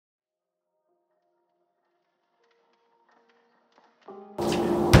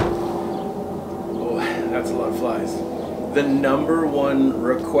That's a lot of flies. The #1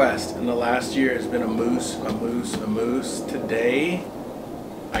 request in the last year has been a moose, a moose, a moose. Today,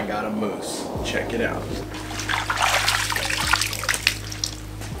 I got a moose. Check it out.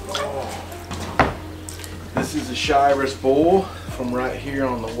 This is a Shiras bull from right here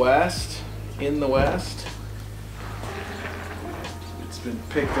on the west, in the west. It's been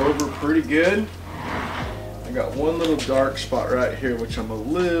picked over pretty good. I got one little dark spot right here, which I'm a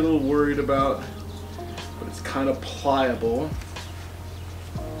little worried about, but it's kind of pliable.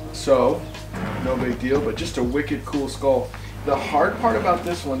 So, no big deal, but just a wicked cool skull. The hard part about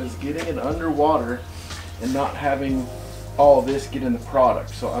this one is getting it underwater and not having all this get in the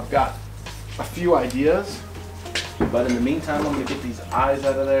product. So I've got a few ideas, but in the meantime, I'm gonna get these eyes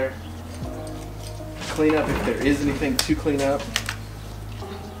out of there, clean up if there is anything to clean up,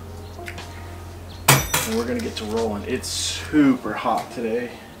 and we're gonna get to rolling. It's super hot today.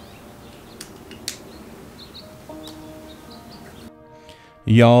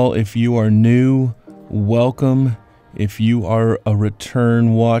 Y'all, if you are new, welcome. If you are a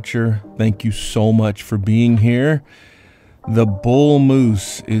return watcher, thank you so much for being here. The bull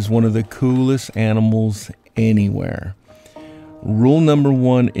moose is one of the coolest animals anywhere. Rule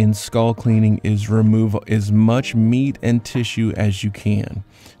 #1 in skull cleaning is remove as much meat and tissue as you can.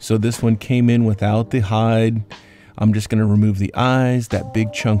 So this one came in without the hide. I'm just gonna remove the eyes, that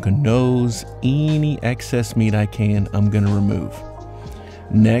big chunk of nose, any excess meat I can, I'm gonna remove.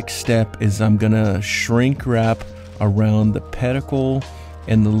 Next step is I'm gonna shrink wrap around the pedicle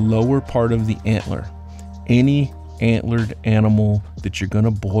and the lower part of the antler. Any antlered animal that you're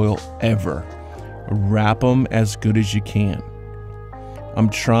gonna boil ever, wrap them as good as you can. I'm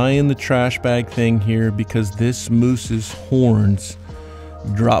trying the trash bag thing here because this moose's horns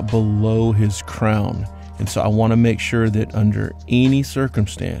drop below his crown, and so I want to make sure that under any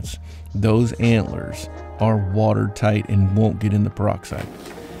circumstance those antlers are watertight and won't get in the peroxide.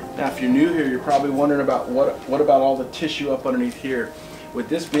 Now, if you're new here, you're probably wondering about what about all the tissue up underneath here. With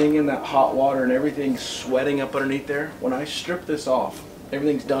this being in that hot water and everything sweating up underneath there, when I strip this off,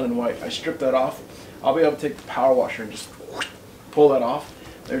 everything's done in white. I strip that off, I'll be able to take the power washer and just pull that off.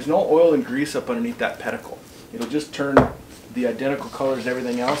 There's no oil and grease up underneath that pedicle. It'll just turn the identical colors as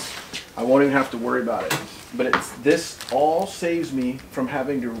everything else. I won't even have to worry about it. But this all saves me from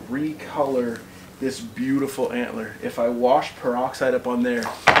having to recolor this beautiful antler. If I wash peroxide up on there,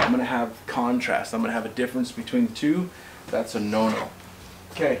 I'm gonna have contrast. I'm gonna have a difference between the two. That's a no-no.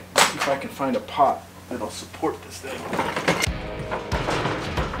 Okay, let's see if I can find a pot that'll support this thing.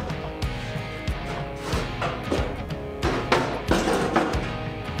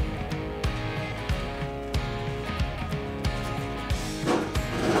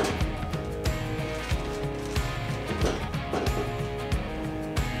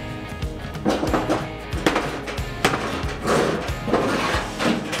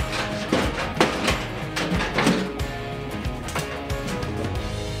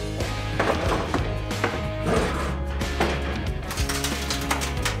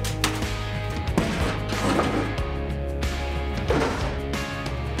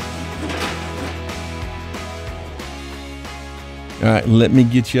 All right, let me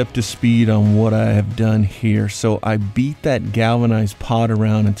get you up to speed on what I have done here. So I beat that galvanized pot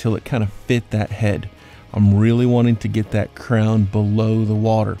around until it kind of fit that head. I'm really wanting to get that crown below the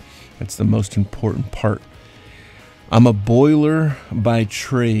water. That's the most important part. I'm a boiler by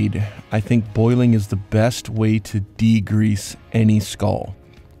trade. I think boiling is the best way to degrease any skull,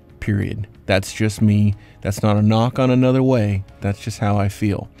 period. That's just me. That's not a knock on another way. That's just how I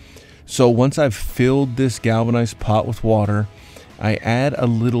feel. So once I've filled this galvanized pot with water, I add a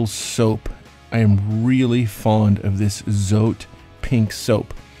little soap. I am really fond of this Zote pink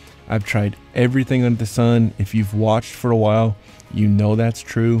soap. I've tried everything under the sun. If you've watched for a while, you know that's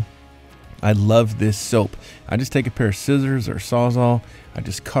true. I love this soap. I just take a pair of scissors or Sawzall. I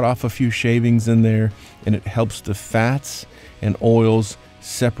just cut off a few shavings in there, and it helps the fats and oils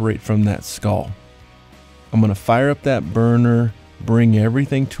separate from that skull. I'm gonna fire up that burner, bring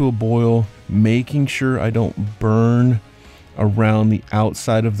everything to a boil, making sure I don't burn around the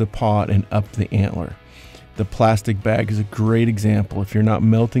outside of the pot and up the antler. The plastic bag is a great example. If you're not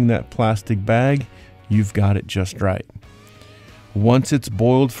melting that plastic bag, you've got it just right. Once it's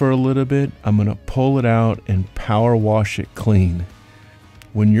boiled for a little bit, I'm gonna pull it out and power wash it clean.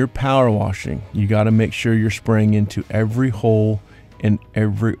 When you're power washing, you gotta make sure you're spraying into every hole and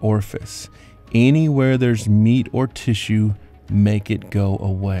every orifice. Anywhere there's meat or tissue, make it go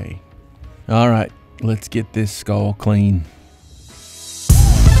away. All right, let's get this skull clean.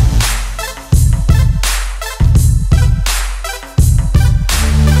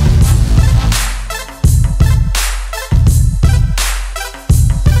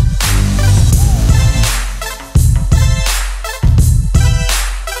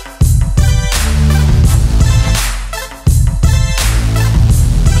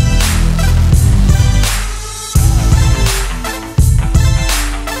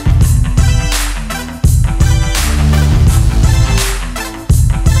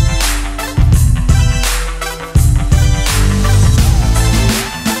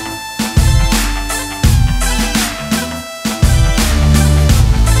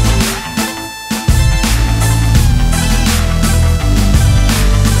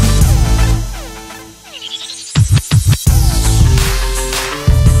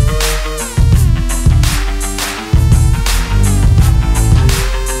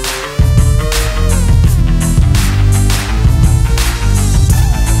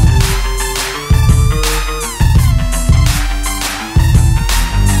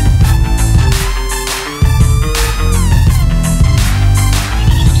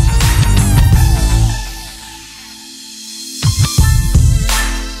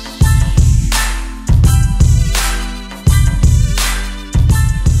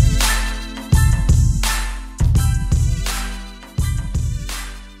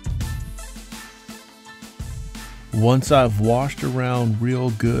 Once I've washed around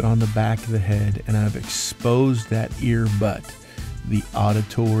real good on the back of the head and I've exposed that ear butt, the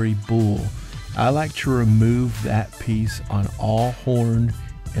auditory bull, I like to remove that piece on all horned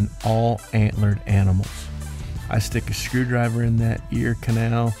and all antlered animals. I stick a screwdriver in that ear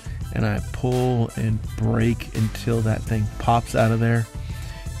canal and I pull and break until that thing pops out of there.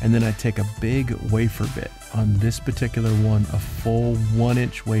 And then I take a big wafer bit. On this particular one, a full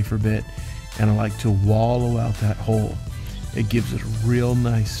 1-inch wafer bit, and I like to wallow out that hole. It gives it a real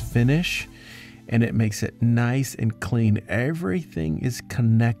nice finish and it makes it nice and clean. Everything is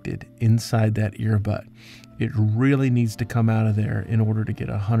connected inside that ear butt. It really needs to come out of there in order to get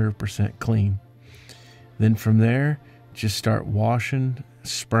 100% clean. Then from there, just start washing,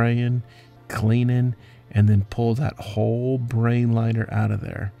 spraying, cleaning, and then pull that whole brain liner out of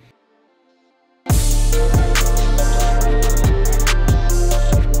there.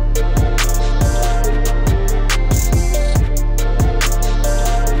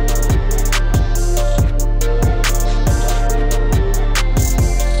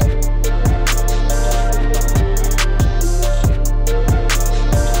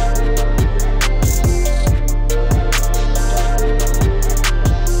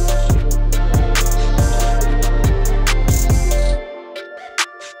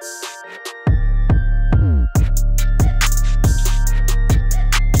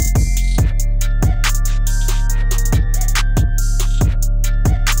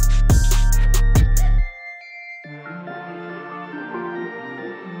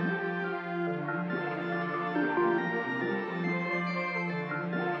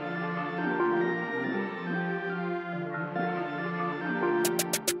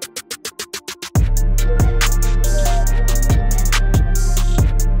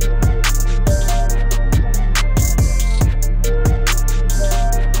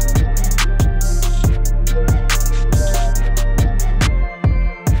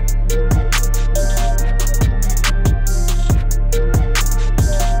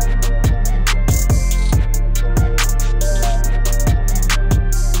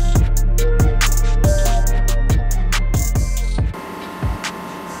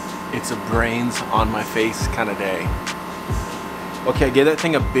 Brains on my face kind of day. Okay, I gave that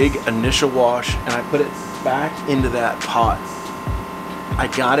thing a big initial wash and I put it back into that pot. I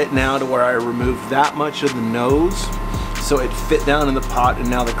got it now to where I removed that much of the nose so it fit down in the pot, and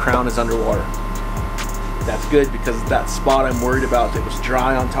now the crown is underwater. That's good because that spot I'm worried about that was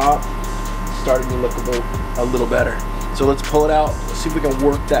dry on top started to look a little better. So let's pull it out. Let's see if we can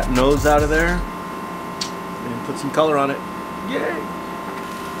work that nose out of there and put some color on it. Yay!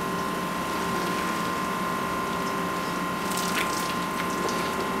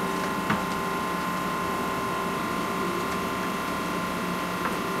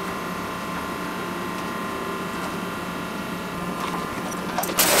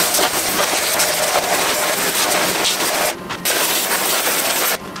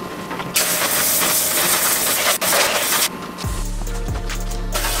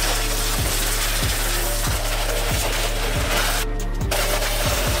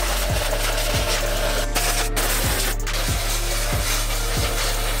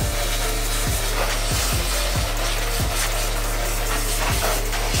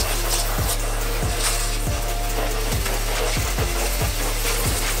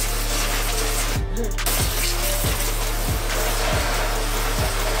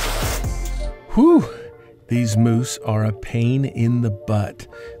 Whew, these moose are a pain in the butt.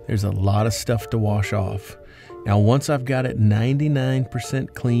 There's a lot of stuff to wash off. Now, once I've got it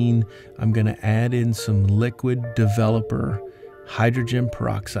 99% clean, I'm gonna add in some liquid developer hydrogen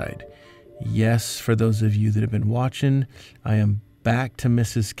peroxide. Yes, for those of you that have been watching, I am back to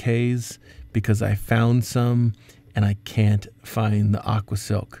Mrs. K's because I found some and I can't find the Aqua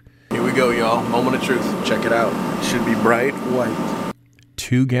Silk. Here we go, y'all. Moment of truth. Check it out. It should be bright white.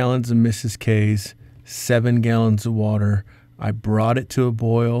 2 gallons of Mrs. K's, 7 gallons of water. I brought it to a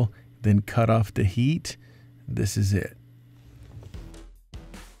boil, then cut off the heat. This is it.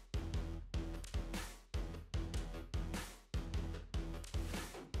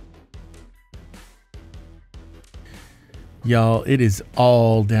 Y'all, it is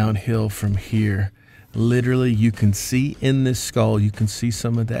all downhill from here. Literally, you can see in this skull, you can see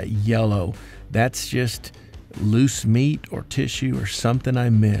some of that yellow. That's just loose meat or tissue or something I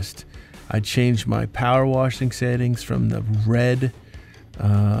missed. I changed my power washing settings from the red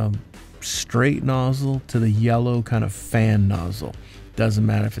straight nozzle to the yellow kind of fan nozzle. Doesn't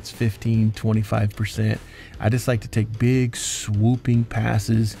matter if it's 15, 25%. I just like to take big swooping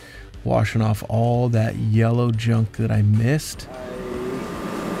passes, washing off all that yellow junk that I missed.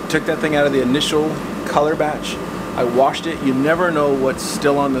 I took that thing out of the initial color batch, I washed it. You never know what's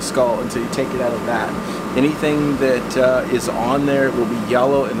still on the skull until you take it out of that. Anything that is on there will be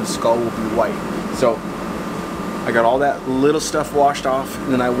yellow and the skull will be white. So I got all that little stuff washed off,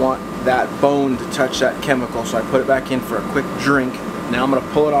 and then I want that bone to touch that chemical, so I put it back in for a quick drink. Now I'm going to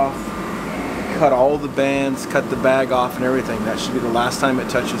pull it off, cut all the bands, cut the bag off and everything. That should be the last time it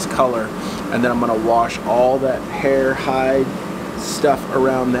touches color. And then I'm going to wash all that hair, hide stuff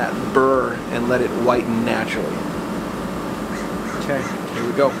around that burr and let it whiten naturally. Okay, here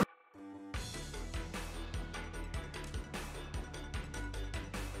we go.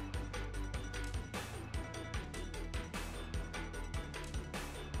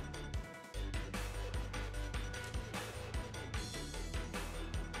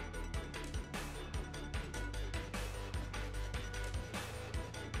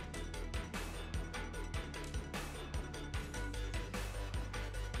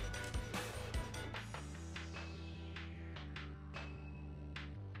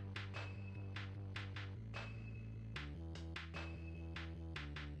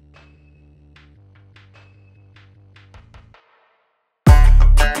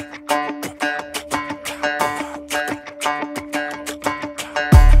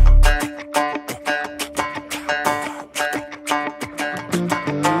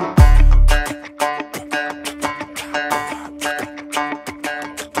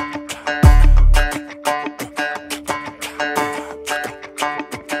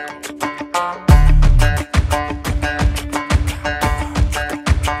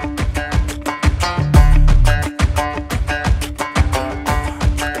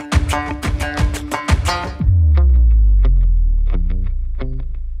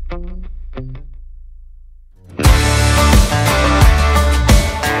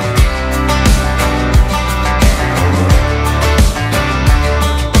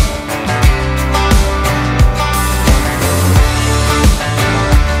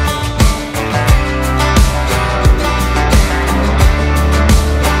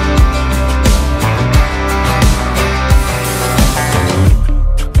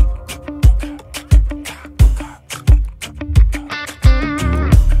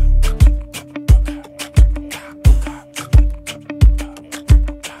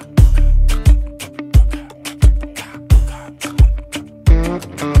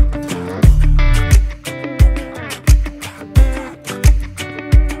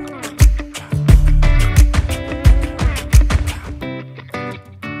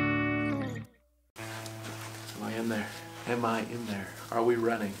 Am I in there? Are we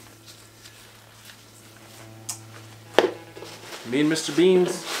running? Me and Mr.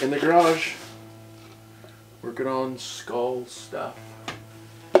 Beans in the garage working on skull stuff.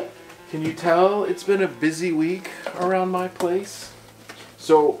 Can you tell it's been a busy week around my place?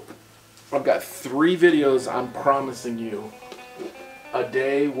 So I've got 3 videos I'm promising you. A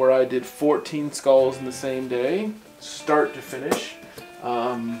day where I did 14 skulls in the same day, start to finish.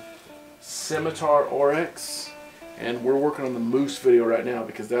 Scimitar Oryx. And we're working on the moose video right now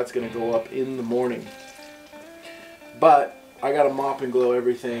because that's going to go up in the morning. But I got to mop and glow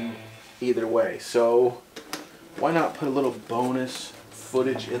everything either way. So why not put a little bonus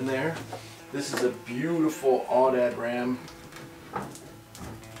footage in there? This is a beautiful aoudad ram.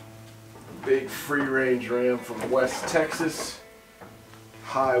 Big free range ram from West Texas.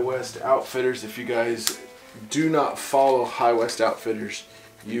 High West Outfitters. If you guys do not follow High West Outfitters,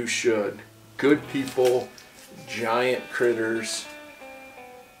 you should. Good people. Giant critters,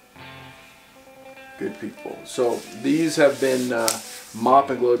 good people. So these have been mop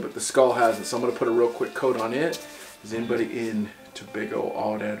and glowed, but the skull hasn't. So I'm going to put a real quick coat on it. Is anybody into big old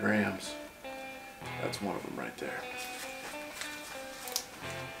aoudad rams? That's one of them right there.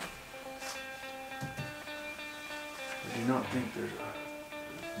 I do not think there's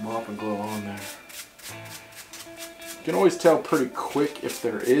a mop and glow on there. You can always tell pretty quick if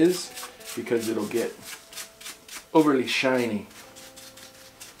there is, because it'll get overly shiny.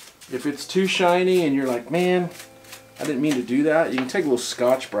 If it's too shiny and you're like, man, I didn't mean to do that, you can take a little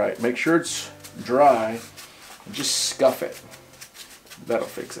Scotch-Brite, make sure it's dry, and just scuff it. That'll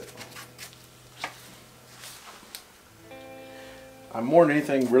fix it. I more than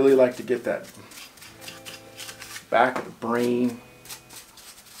anything really like to get that back of the brain,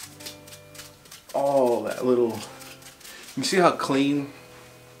 all that little, you see how clean,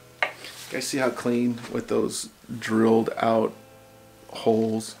 you guys see how clean with those drilled out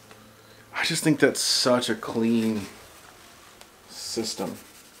holes? I just think that's such a clean system.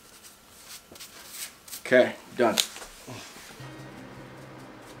 Okay, done.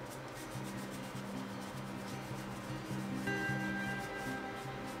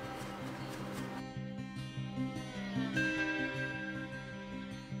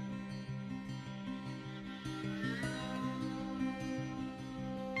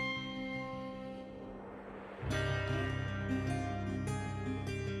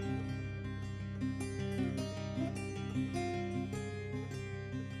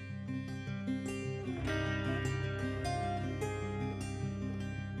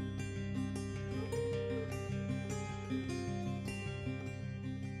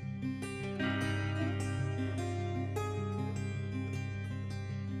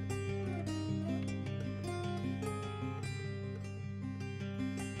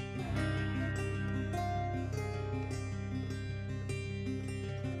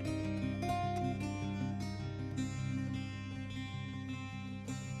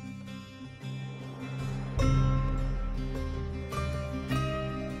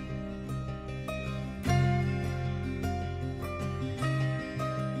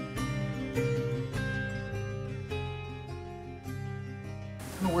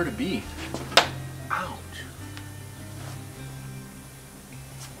 don't know where to be. Ouch.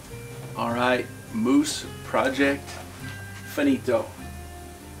 All right, moose project finito.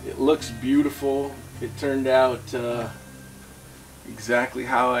 It looks beautiful. It turned out exactly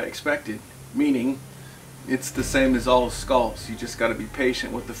how I expected, meaning it's the same as all sculpts. You just got to be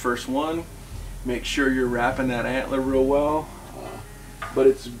patient with the first one. Make sure you're wrapping that antler real well. But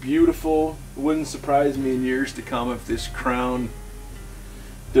it's beautiful. It wouldn't surprise me in years to come if this crown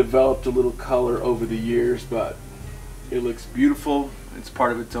developed a little color over the years, but it looks beautiful. It's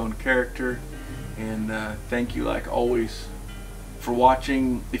part of its own character. And thank you, like always, for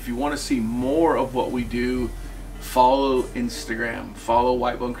watching. If you want to see more of what we do, follow Instagram. Follow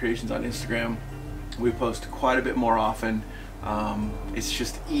Whitebone Creations on Instagram. We post quite a bit more often. It's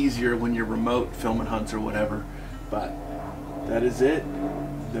just easier when you're remote filming hunts or whatever. But that is it.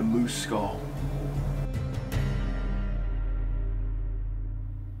 The moose skull.